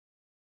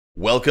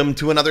Welcome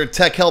to another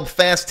TechHelp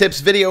Fast Tips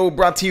video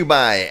brought to you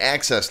by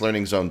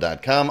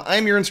AccessLearningZone.com.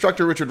 I'm your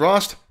instructor, Richard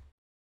Rost.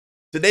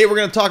 Today we're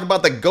going to talk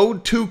about the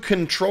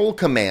GoToControl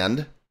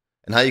command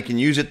and how you can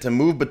use it to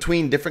move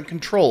between different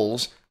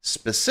controls,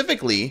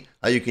 specifically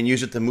how you can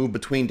use it to move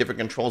between different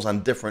controls on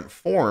different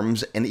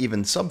forms and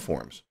even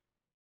subforms.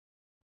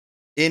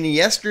 In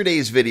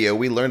yesterday's video,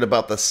 we learned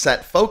about the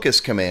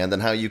SetFocus command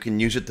and how you can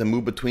use it to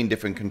move between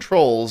different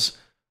controls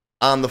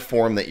on the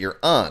form that you're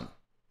on.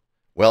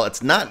 Well,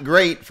 it's not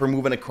great for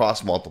moving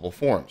across multiple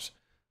forms,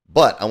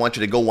 but I want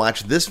you to go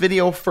watch this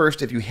video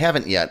first if you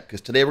haven't yet,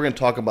 because today we're going to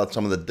talk about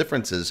some of the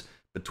differences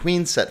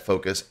between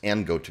SetFocus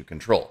and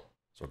GoToControl.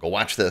 So go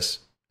watch this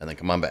and then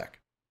come on back.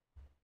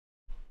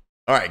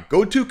 All right,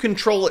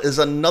 GoToControl is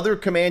another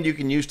command you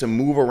can use to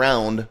move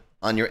around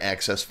on your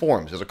Access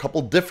forms. There's a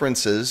couple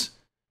differences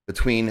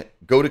between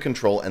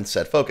GoToControl and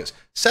SetFocus.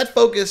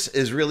 SetFocus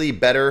is really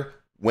better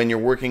when you're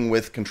working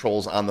with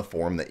controls on the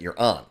form that you're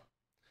on.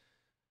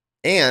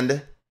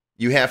 And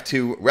you have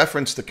to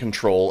reference the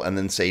control and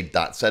then say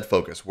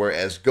 .setFocus,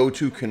 whereas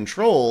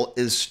GoToControl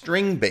is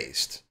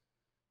string-based.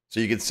 So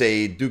you could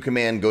say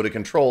DoCmd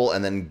GoToControl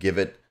and then give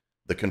it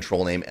the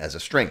control name as a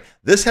string.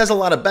 This has a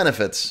lot of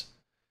benefits.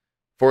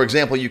 For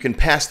example, you can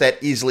pass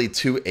that easily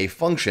to a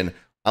function.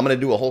 I'm going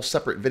to do a whole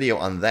separate video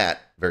on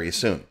that very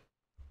soon.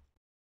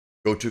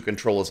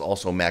 GoToControl is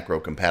also macro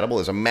compatible.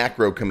 There's a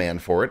macro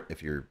command for it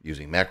if you're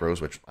using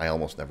macros, which I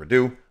almost never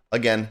do.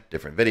 Again,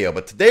 different video.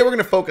 But today we're going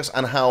to focus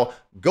on how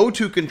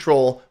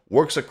GoToControl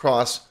works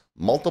across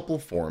multiple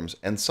forms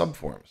and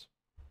subforms.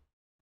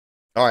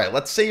 All right,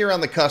 let's say you're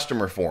on the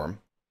customer form,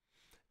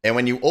 and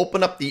when you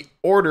open up the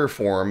order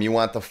form, you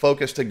want the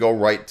focus to go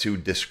right to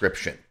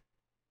description.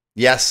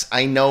 Yes,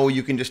 I know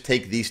you can just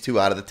take these two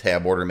out of the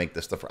tab order and make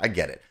this I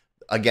get it.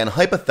 Again,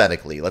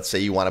 hypothetically, let's say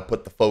you want to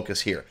put the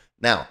focus here.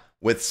 Now,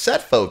 with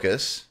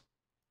SetFocus,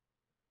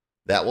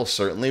 that will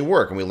certainly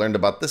work. And we learned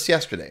about this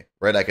yesterday,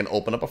 right? I can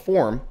open up a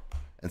form,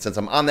 and since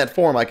I'm on that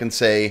form, I can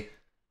say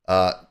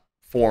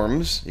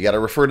forms. You got to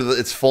refer to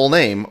its full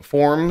name,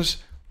 forms,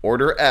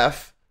 order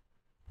F,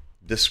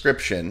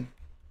 description,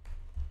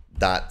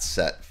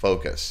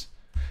 .setFocus.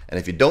 And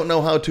if you don't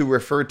know how to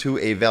refer to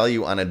a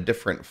value on a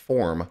different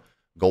form,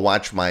 go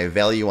watch my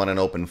value on an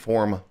open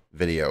form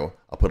video.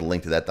 I'll put a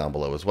link to that down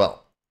below as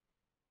well.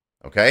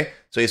 Okay,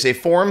 so you say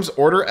forms,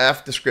 order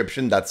F,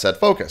 description,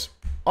 .setFocus.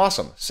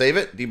 Awesome. Save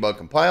it, debug,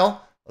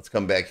 compile. Let's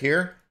come back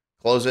here,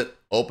 close it,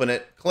 open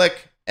it,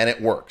 click, and it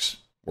works.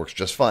 Works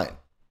just fine.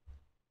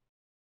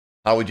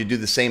 How would you do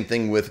the same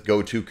thing with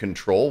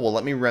GoToControl? Well,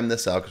 let me rem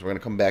this out because we're going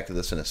to come back to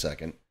this in a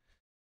second.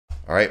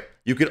 All right.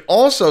 You could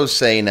also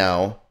say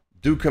now,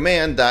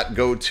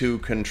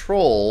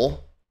 DoCmd.GoToControl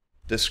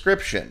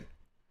description.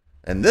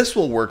 And this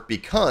will work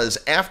because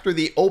after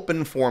the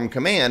open form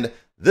command,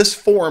 this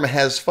form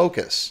has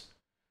focus.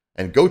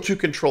 And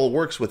GoToControl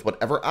works with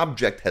whatever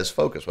object has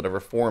focus,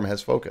 whatever form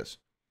has focus.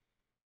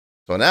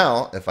 So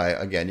now, if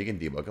again, you can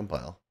debug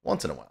compile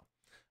once in a while.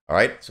 All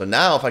right, so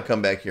now if I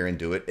come back here and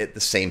do it, the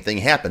same thing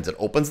happens. It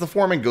opens the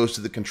form and goes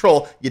to the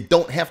control. You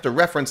don't have to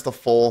reference the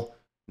full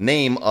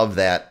name of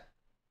that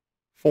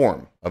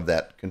form, of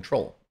that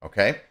control,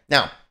 okay?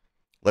 Now,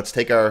 let's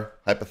take our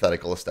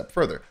hypothetical a step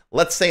further.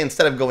 Let's say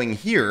instead of going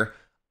here,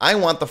 I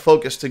want the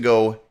focus to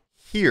go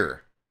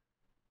here,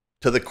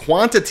 to the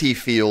quantity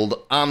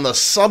field on the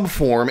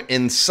subform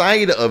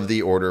inside of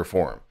the order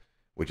form,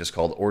 which is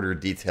called order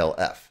detail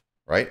F,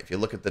 right? If you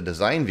look at the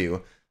design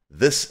view,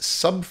 this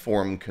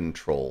subform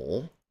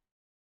control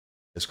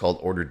is called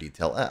order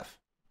detail F,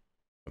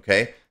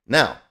 okay?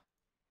 Now,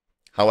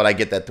 how would I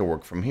get that to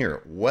work from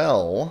here?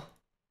 Well,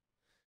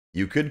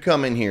 you could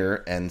come in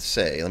here and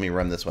say, let me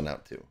run this one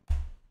out too.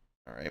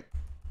 All right,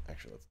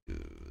 actually, let's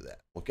do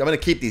that. Well, I'm gonna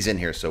keep these in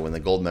here so when the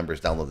gold members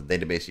download the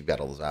database, you've got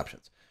all those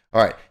options.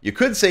 All right, you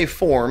could say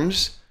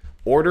forms,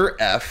 order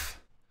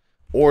F,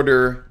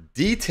 order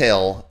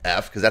detail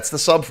F, because that's the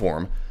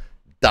subform,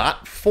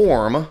 dot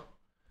form,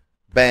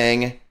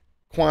 bang,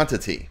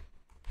 quantity.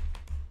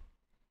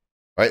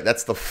 All right,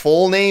 that's the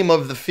full name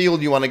of the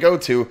field you want to go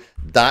to,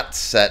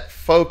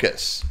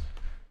 .setFocus.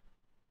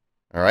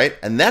 All right,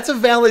 and that's a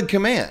valid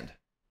command,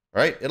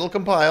 right? It'll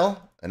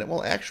compile, and it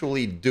will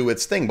actually do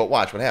its thing, but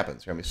watch what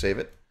happens. Here, let me save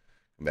it.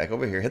 Come back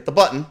over here, hit the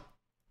button.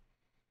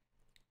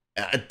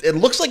 It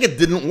looks like it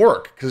didn't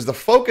work because the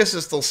focus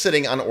is still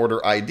sitting on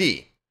order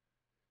ID.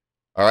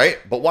 All right,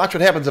 but watch what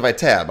happens if I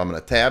tab. I'm going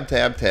to tab,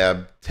 tab,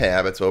 tab,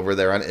 tab. It's over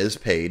there on is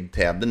paid.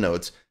 Tab the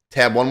notes.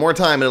 Tab one more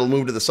time, and it'll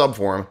move to the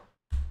subform.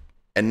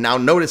 And now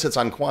notice it's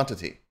on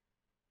quantity.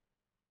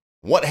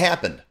 What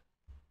happened?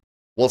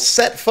 Well,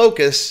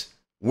 SetFocus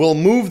will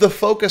move the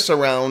focus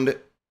around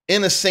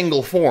in a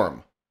single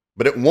form,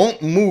 but it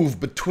won't move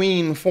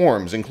between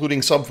forms, including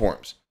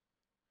subforms.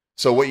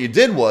 So what you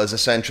did was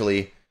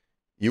essentially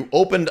you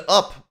opened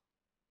up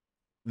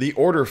the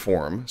order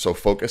form, so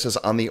focus is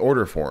on the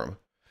order form,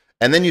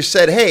 and then you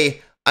said,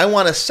 hey, I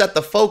want to set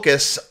the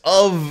focus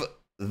of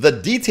the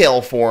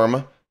detail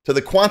form to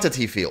the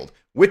quantity field,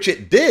 which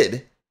it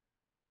did,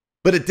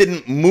 but it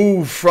didn't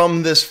move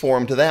from this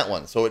form to that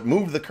one. So it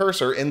moved the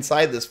cursor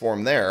inside this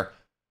form there,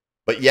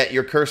 but yet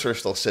your cursor is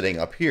still sitting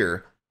up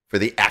here for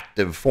the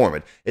active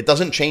form. It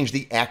doesn't change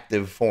the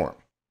active form.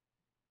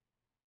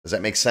 Does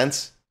that make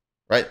sense?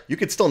 Right? You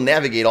could still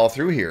navigate all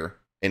through here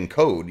in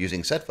code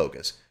using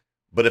SetFocus,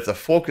 but if the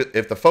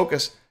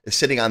focus is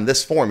sitting on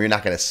this form, you're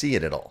not going to see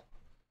it at all.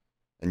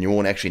 And you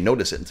won't actually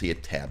notice it until you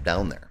tab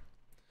down there.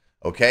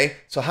 Okay?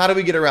 So how do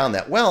we get around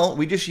that? Well,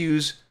 we just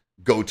use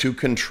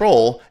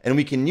GoToControl, and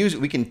we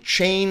can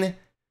chain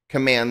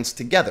commands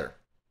together,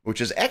 which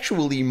is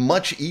actually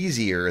much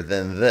easier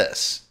than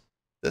this.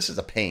 This is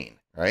a pain,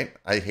 right?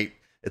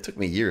 It took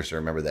me years to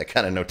remember that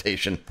kind of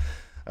notation.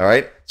 All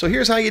right? So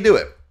here's how you do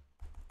it.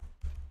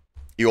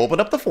 You open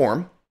up the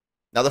form.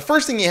 Now, the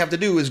first thing you have to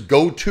do is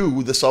go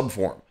to the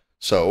subform.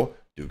 So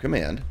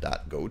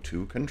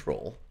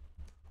DoCmd.GoToControl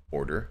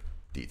order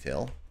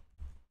detail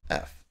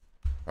F.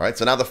 All right,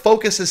 so now the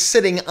focus is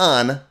sitting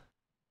on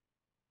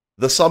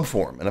the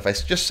subform. And if I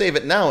just save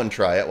it now and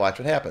try it, watch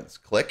what happens.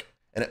 Click,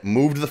 and it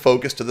moved the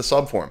focus to the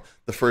subform.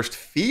 The first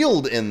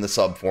field in the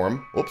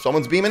subform, whoops,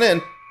 someone's beaming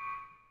in.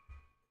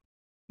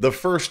 The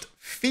first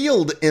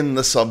field in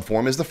the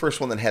subform is the first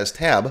one that has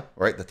tab,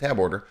 right, the tab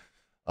order.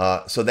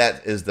 So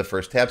that is the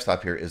first tab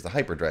stop here is the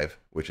hyperdrive,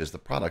 which is the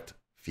product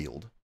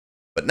field.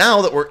 But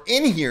now that we're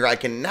in here, I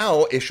can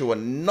now issue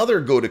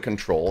another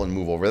GoToControl and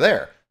move over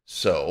there.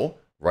 So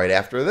right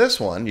after this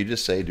one, you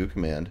just say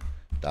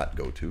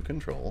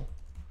DoCmd.GoToControl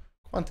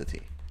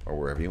quantity, or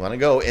wherever you want to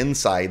go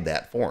inside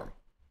that form.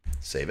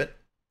 Save it,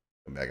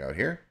 come back out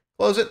here,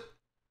 close it,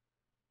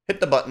 hit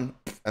the button,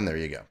 and there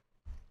you go.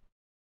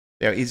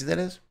 See how easy that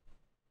is?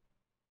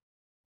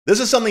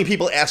 This is something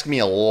people ask me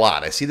a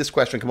lot. I see this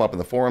question come up in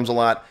the forums a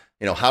lot.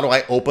 You know, how do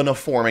I open a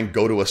form and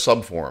go to a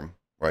subform,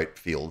 right,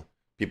 field?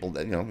 People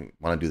that, you know,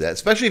 want to do that,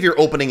 especially if you're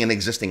opening an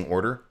existing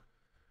order,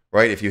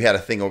 right? If you had a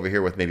thing over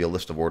here with maybe a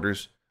list of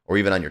orders, or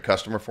even on your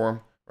customer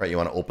form, right? You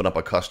want to open up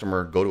a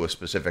customer, go to a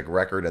specific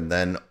record, and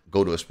then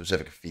go to a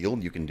specific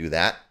field. You can do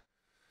that.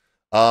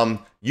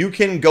 You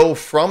can go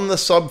from the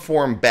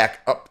subform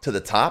back up to the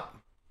top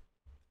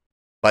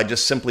by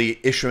just simply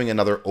issuing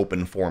another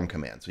open form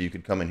command. So you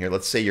could come in here.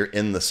 Let's say you're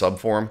in the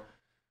subform,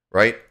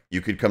 right?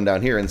 You could come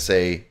down here and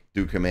say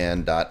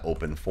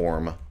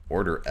DoCmd.openForm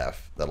order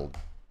F. That'll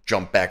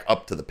jump back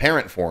up to the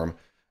parent form.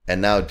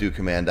 And now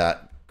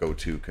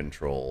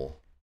DoCmd.GoToControl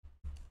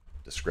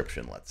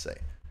description, let's say.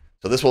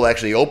 So this will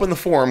actually open the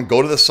form,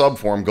 go to the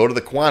subform, go to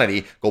the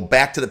quantity, go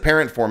back to the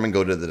parent form, and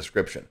go to the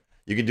description.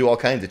 You can do all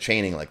kinds of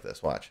chaining like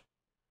this. Watch.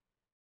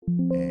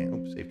 And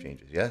oops, save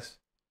changes. Yes.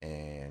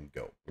 And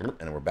go.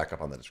 And we're back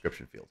up on the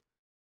description field.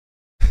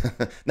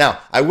 Now,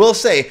 I will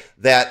say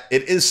that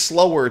it is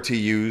slower to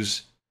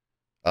use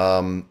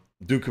DoCmd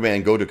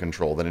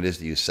GoToControl than it is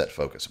to use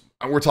SetFocus.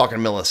 We're talking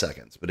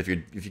milliseconds, but if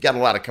you got a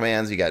lot of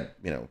commands, you got,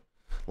 you know,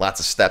 lots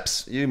of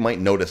steps, you might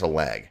notice a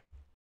lag.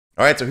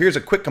 All right, so here's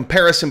a quick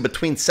comparison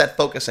between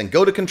SetFocus and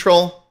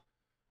GoToControl.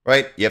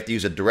 Right? You have to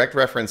use a direct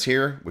reference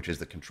here, which is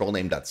the control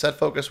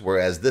name.setFocus,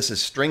 whereas this is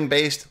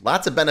string-based.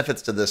 Lots of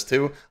benefits to this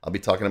too. I'll be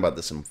talking about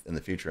this in the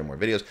future in more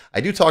videos.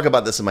 I do talk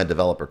about this in my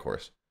developer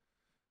course.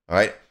 All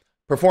right?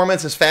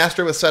 Performance is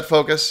faster with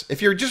SetFocus.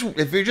 If you're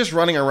just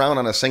running around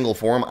on a single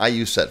form, I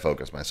use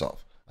SetFocus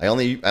myself. I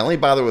only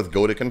bother with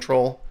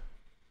GoToControl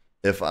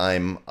if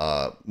I'm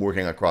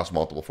working across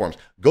multiple forms.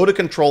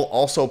 GoToControl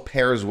also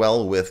pairs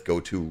well with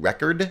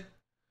GoToRecord,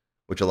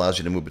 which allows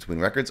you to move between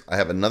records. I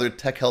have another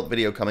TechHelp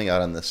video coming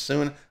out on this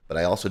soon, but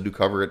I also do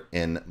cover it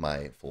in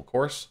my full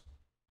course.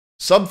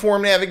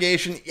 Subform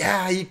navigation,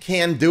 yeah, you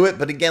can do it,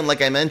 but again,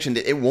 like I mentioned,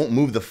 it won't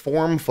move the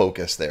form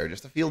focus there,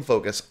 just a field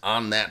focus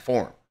on that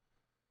form.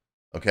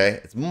 Okay,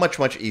 it's much,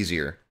 much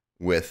easier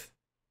with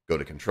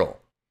GoToControl.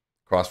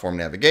 Cross-form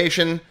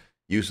navigation,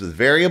 use with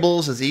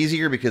variables is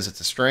easier because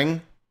it's a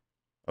string.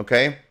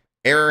 Okay,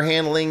 error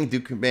handling,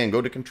 DoCmd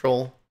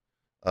GoToControl.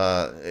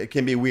 It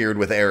can be weird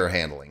with error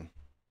handling.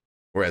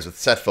 Whereas with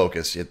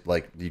SetFocus,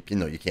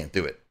 you can't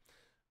do it.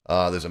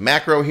 There's a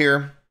macro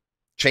here.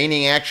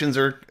 Chaining actions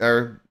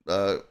are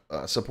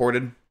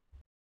supported.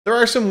 There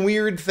are some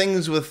weird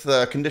things with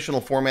conditional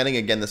formatting.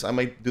 Again, I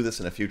might do this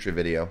in a future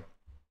video.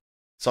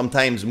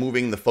 Sometimes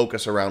moving the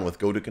focus around with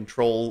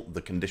GoToControl,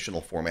 the conditional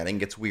formatting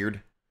gets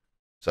weird.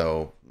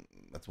 So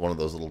that's one of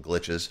those little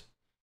glitches.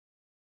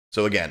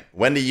 So again,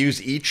 when to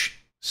use each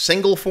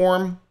single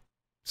form,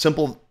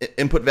 simple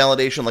input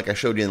validation like I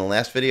showed you in the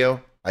last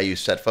video, I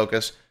use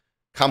SetFocus.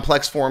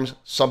 Complex forms,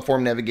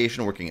 subform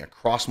navigation, working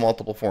across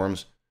multiple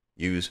forms,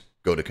 use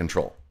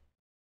GoToControl.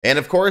 And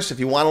of course, if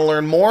you want to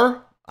learn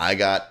more, I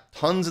got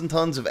tons and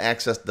tons of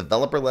Access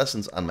developer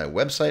lessons on my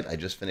website. I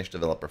just finished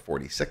Developer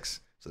 46,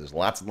 so there's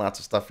lots and lots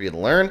of stuff for you to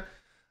learn.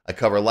 I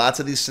cover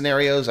lots of these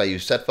scenarios. I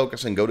use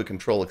SetFocus and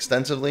GoToControl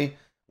extensively,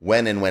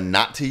 when and when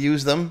not to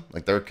use them.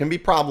 Like, there can be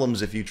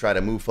problems if you try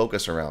to move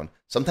focus around.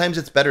 Sometimes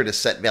it's better to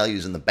set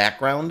values in the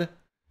background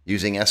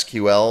using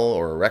SQL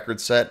or a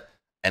record set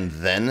and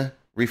then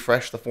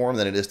refresh the form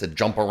than it is to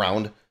jump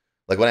around.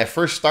 Like when I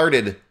first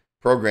started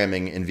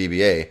programming in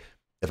VBA,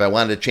 if I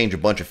wanted to change a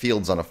bunch of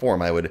fields on a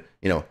form, I would,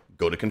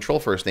 Go to control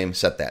first name,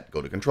 set that.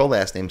 Go to control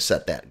last name,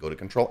 set that. Go to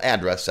control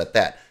address, set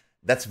that.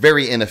 That's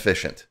very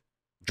inefficient,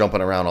 jumping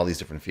around all these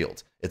different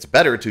fields. It's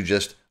better to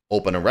just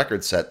open a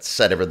record set,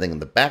 set everything in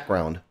the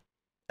background,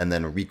 and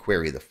then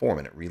requery the form,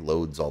 and it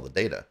reloads all the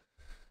data.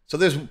 So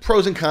there's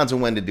pros and cons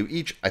on when to do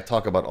each. I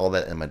talk about all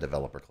that in my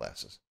developer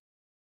classes.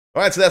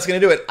 All right, so that's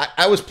going to do it.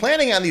 I was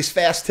planning on these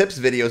fast tips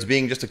videos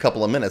being just a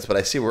couple of minutes, but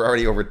I see we're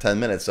already over 10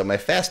 minutes. So my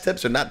fast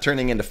tips are not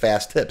turning into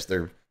fast tips.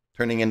 They're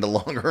turning into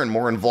longer and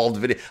more involved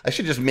video. I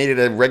should just made it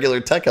a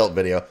regular TechHelp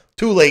video.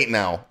 Too late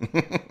now.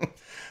 So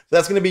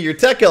that's going to be your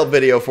TechHelp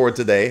video for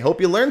today. Hope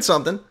you learned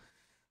something.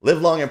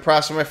 Live long and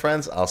prosper, my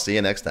friends. I'll see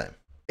you next time.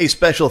 A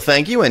special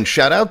thank you and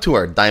shout out to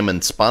our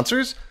diamond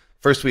sponsors.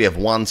 First, we have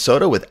Juan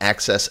Soto with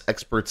Access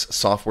Experts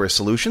Software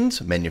Solutions,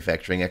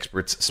 manufacturing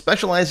experts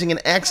specializing in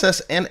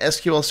Access and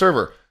SQL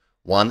Server.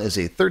 Juan is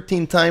a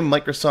 13-time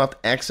Microsoft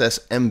Access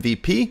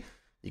MVP.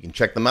 You can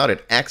check them out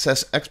at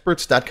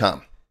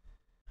accessexperts.com.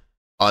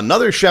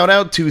 Another shout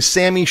out to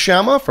Sammy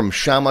Shama from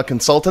Shama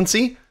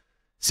Consultancy.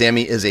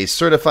 Sammy is a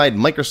certified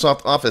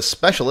Microsoft Office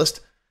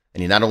specialist,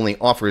 and he not only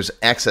offers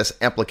Access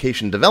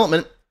application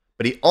development,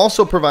 but he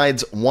also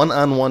provides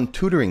one-on-one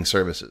tutoring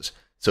services.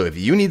 So if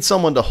you need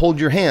someone to hold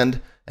your hand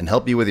and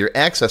help you with your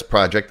Access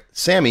project,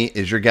 Sammy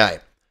is your guy.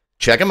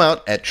 Check him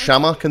out at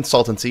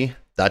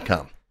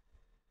shamaconsultancy.com.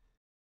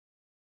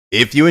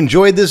 If you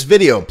enjoyed this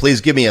video,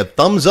 please give me a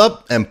thumbs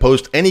up and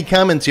post any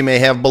comments you may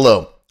have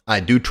below. I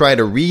do try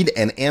to read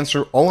and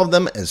answer all of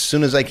them as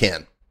soon as I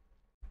can.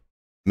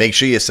 Make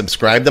sure you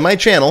subscribe to my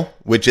channel,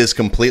 which is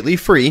completely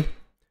free.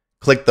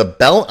 Click the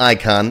bell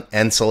icon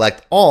and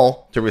select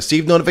all to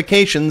receive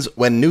notifications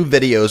when new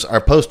videos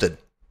are posted.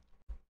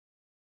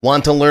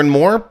 Want to learn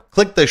more?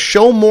 Click the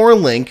Show More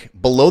link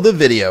below the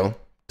video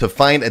to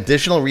find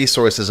additional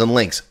resources and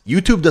links.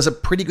 YouTube does a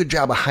pretty good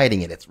job of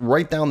hiding it. It's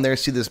right down there.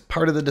 See this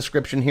part of the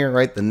description here,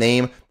 right? The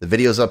name, the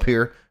video's up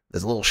here.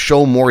 There's a little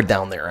Show More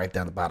down there, right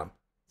down the bottom.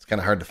 It's kind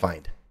of hard to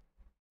find.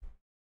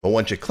 But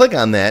once you click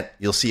on that,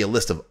 you'll see a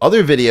list of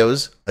other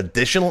videos,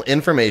 additional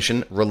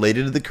information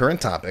related to the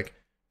current topic,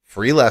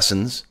 free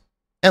lessons,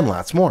 and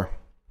lots more.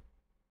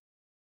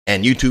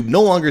 And YouTube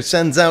no longer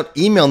sends out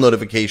email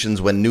notifications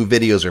when new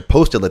videos are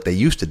posted like they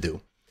used to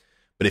do.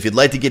 But if you'd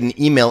like to get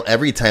an email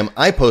every time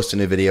I post a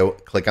new video,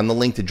 click on the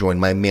link to join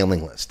my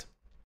mailing list.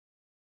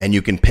 And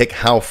you can pick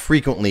how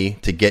frequently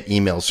to get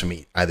emails from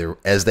me, either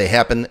as they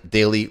happen,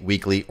 daily,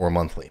 weekly, or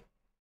monthly.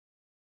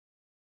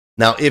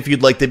 Now, if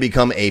you'd like to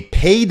become a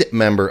paid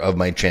member of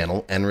my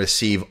channel and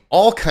receive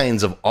all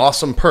kinds of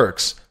awesome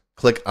perks,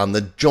 click on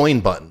the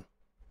Join button.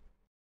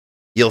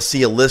 You'll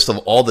see a list of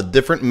all the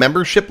different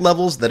membership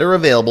levels that are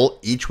available,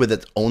 each with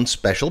its own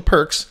special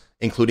perks,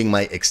 including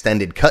my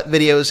extended cut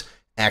videos,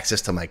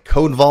 access to my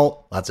code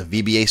vault, lots of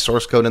VBA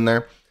source code in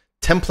there,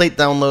 template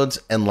downloads,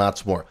 and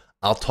lots more.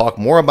 I'll talk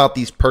more about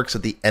these perks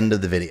at the end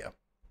of the video.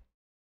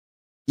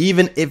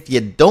 Even if you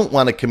don't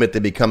want to commit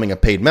to becoming a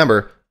paid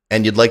member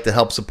and you'd like to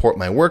help support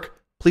my work,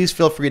 please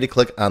feel free to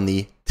click on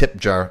the tip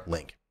jar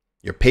link.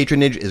 Your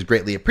patronage is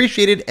greatly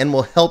appreciated and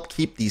will help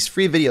keep these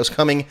free videos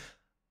coming.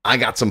 I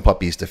got some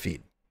puppies to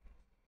feed.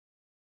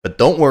 But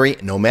don't worry,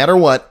 no matter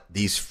what,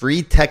 these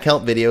free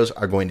TechHelp videos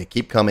are going to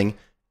keep coming.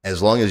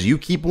 As long as you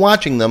keep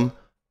watching them,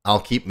 I'll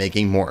keep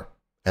making more,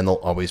 and they'll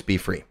always be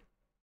free.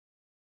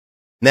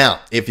 Now,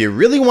 if you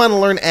really want to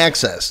learn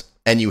Access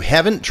and you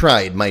haven't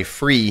tried my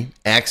free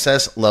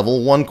Access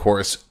Level 1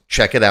 course,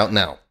 check it out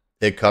now.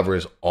 It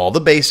covers all the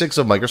basics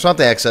of Microsoft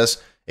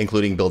Access,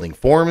 including building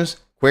forms,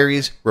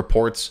 queries,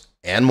 reports,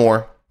 and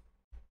more.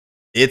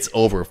 It's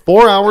over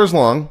 4 hours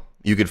long.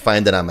 You can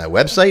find it on my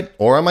website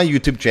or on my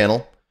YouTube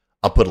channel.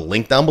 I'll put a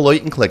link down below you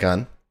can click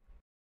on.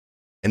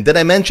 And did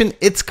I mention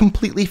it's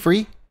completely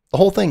free? The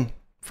whole thing,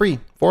 free,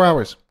 4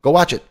 hours. Go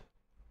watch it.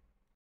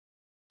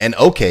 And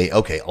okay,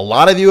 a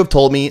lot of you have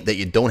told me that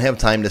you don't have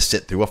time to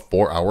sit through a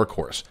 4-hour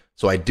course.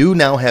 So I do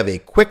now have a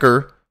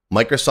quicker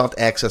Microsoft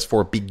Access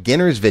for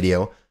Beginners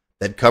video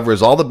that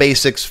covers all the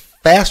basics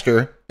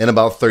faster in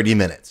about 30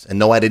 minutes. And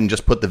no, I didn't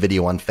just put the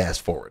video on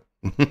fast forward.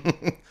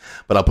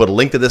 But I'll put a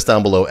link to this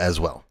down below as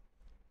well.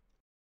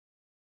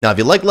 Now, if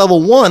you like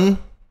level 1,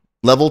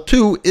 level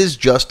 2 is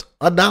just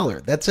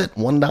 $1. That's it,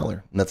 $1.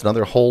 And that's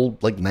another whole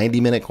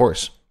 90-minute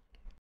course.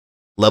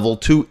 Level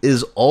 2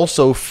 is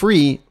also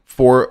free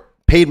for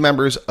paid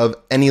members of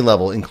any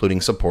level,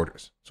 including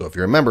supporters. So if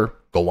you're a member,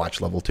 go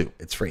watch level 2.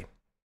 It's free.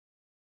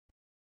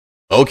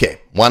 Okay,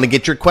 want to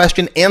get your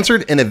question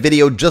answered in a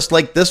video just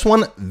like this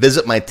one?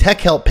 Visit my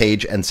TechHelp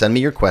page and send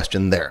me your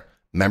question there.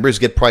 Members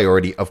get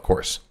priority, of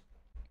course.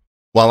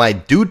 While I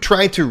do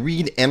try to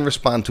read and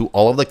respond to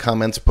all of the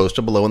comments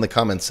posted below in the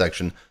comments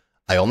section,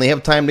 I only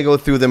have time to go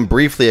through them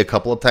briefly a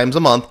couple of times a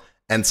month,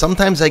 and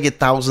sometimes I get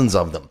thousands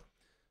of them.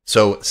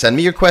 So send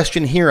me your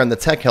question here on the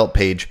TechHelp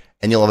page,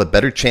 and you'll have a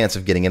better chance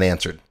of getting it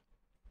answered.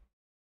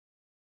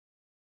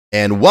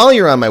 And while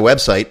you're on my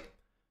website,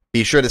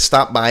 be sure to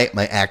stop by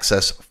my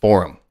Access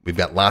forum. We've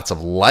got lots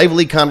of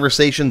lively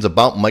conversations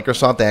about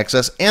Microsoft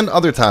Access and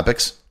other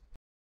topics.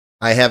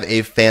 I have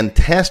a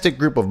fantastic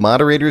group of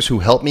moderators who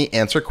help me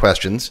answer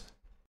questions.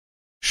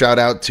 Shout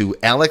out to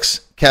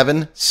Alex,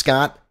 Kevin,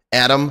 Scott,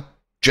 Adam,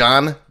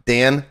 John,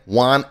 Dan,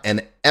 Juan,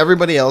 and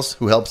everybody else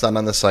who helps out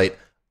on the site.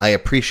 I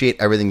appreciate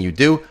everything you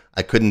do.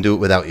 I couldn't do it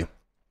without you.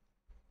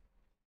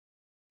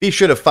 Be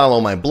sure to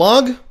follow my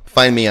blog,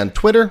 find me on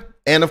Twitter,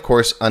 and of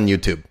course on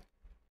YouTube.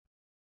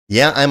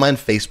 Yeah, I'm on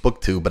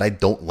Facebook too, but I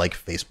don't like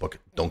Facebook.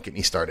 Don't get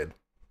me started.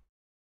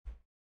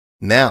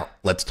 Now,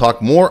 let's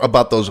talk more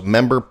about those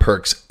member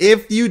perks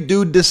if you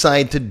do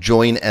decide to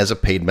join as a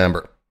paid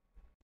member.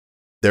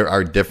 There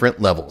are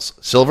different levels: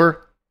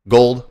 silver,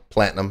 gold,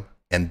 platinum,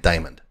 and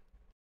diamond.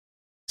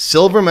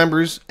 Silver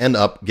members and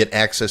up get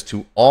access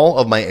to all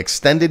of my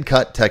extended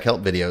cut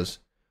TechHelp videos,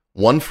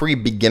 one free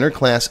beginner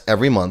class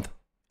every month,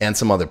 and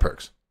some other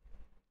perks.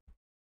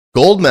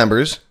 Gold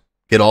members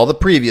get all the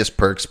previous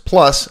perks,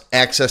 plus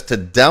access to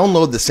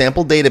download the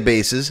sample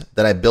databases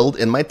that I build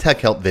in my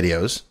TechHelp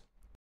videos,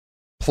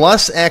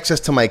 plus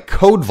access to my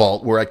code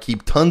vault where I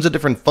keep tons of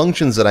different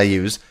functions that I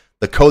use,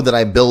 the code that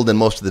I build in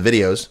most of the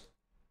videos.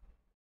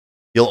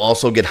 You'll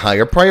also get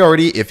higher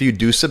priority if you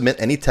do submit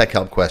any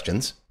TechHelp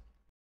questions.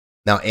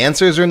 Now,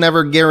 answers are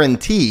never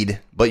guaranteed,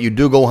 but you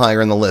do go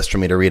higher in the list for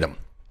me to read them.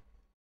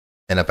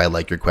 And if I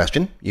like your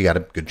question, you got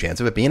a good chance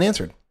of it being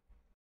answered.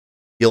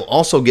 You'll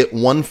also get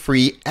one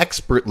free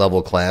expert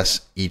level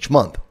class each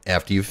month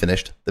after you've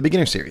finished the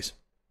beginner series.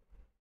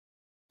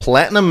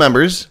 Platinum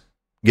members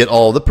get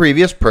all the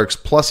previous perks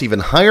plus even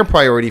higher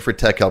priority for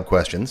TechHelp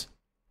questions.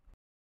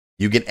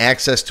 You get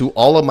access to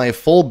all of my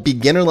full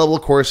beginner level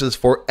courses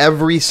for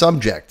every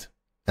subject.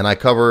 And I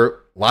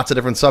cover lots of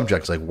different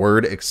subjects like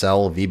Word,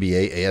 Excel,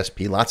 VBA, ASP,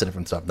 lots of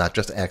different stuff, not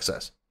just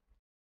Access.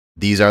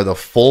 These are the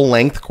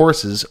full-length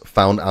courses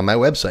found on my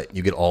website.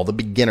 You get all the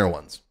beginner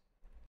ones.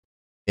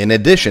 In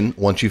addition,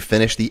 once you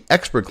finish the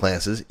expert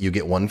classes, you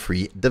get one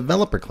free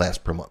developer class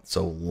per month.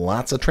 So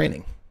lots of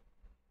training.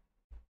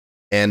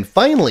 And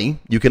finally,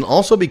 you can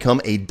also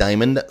become a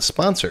Diamond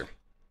sponsor.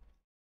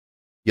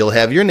 You'll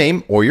have your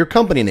name or your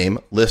company name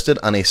listed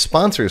on a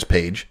sponsors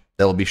page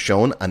that will be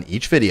shown on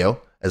each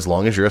video as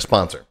long as you're a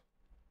sponsor.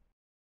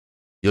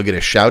 You'll get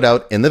a shout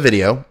out in the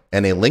video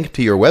and a link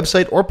to your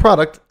website or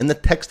product in the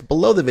text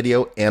below the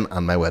video and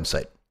on my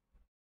website.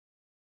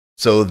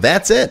 So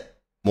that's it.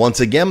 Once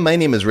again, my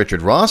name is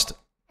Richard Rost.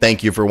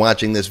 Thank you for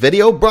watching this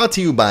video brought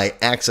to you by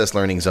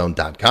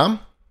accesslearningzone.com.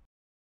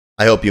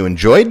 I hope you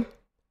enjoyed.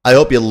 I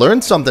hope you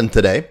learned something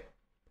today.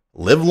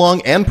 Live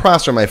long and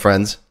prosper, my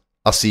friends.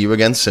 I'll see you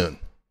again soon.